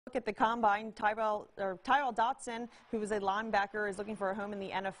Look at the combine. Tyrel Dodson, who is a linebacker, is looking for a home in the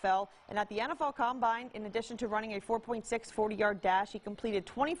NFL. And at the NFL combine, in addition to running a 4.6 40-yard dash, he completed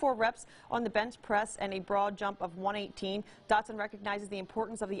 24 reps on the bench press and a broad jump of 118. Dodson recognizes the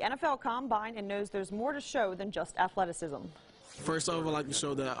importance of the NFL combine and knows there's more to show than just athleticism. First off, I'd like to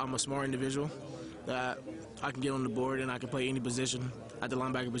show that I'm a smart individual, that I can get on the board and I can play any position at the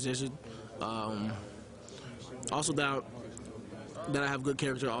linebacker position. Also that I have good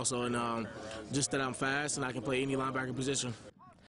character also, and just that I'm fast and I can play any linebacker position.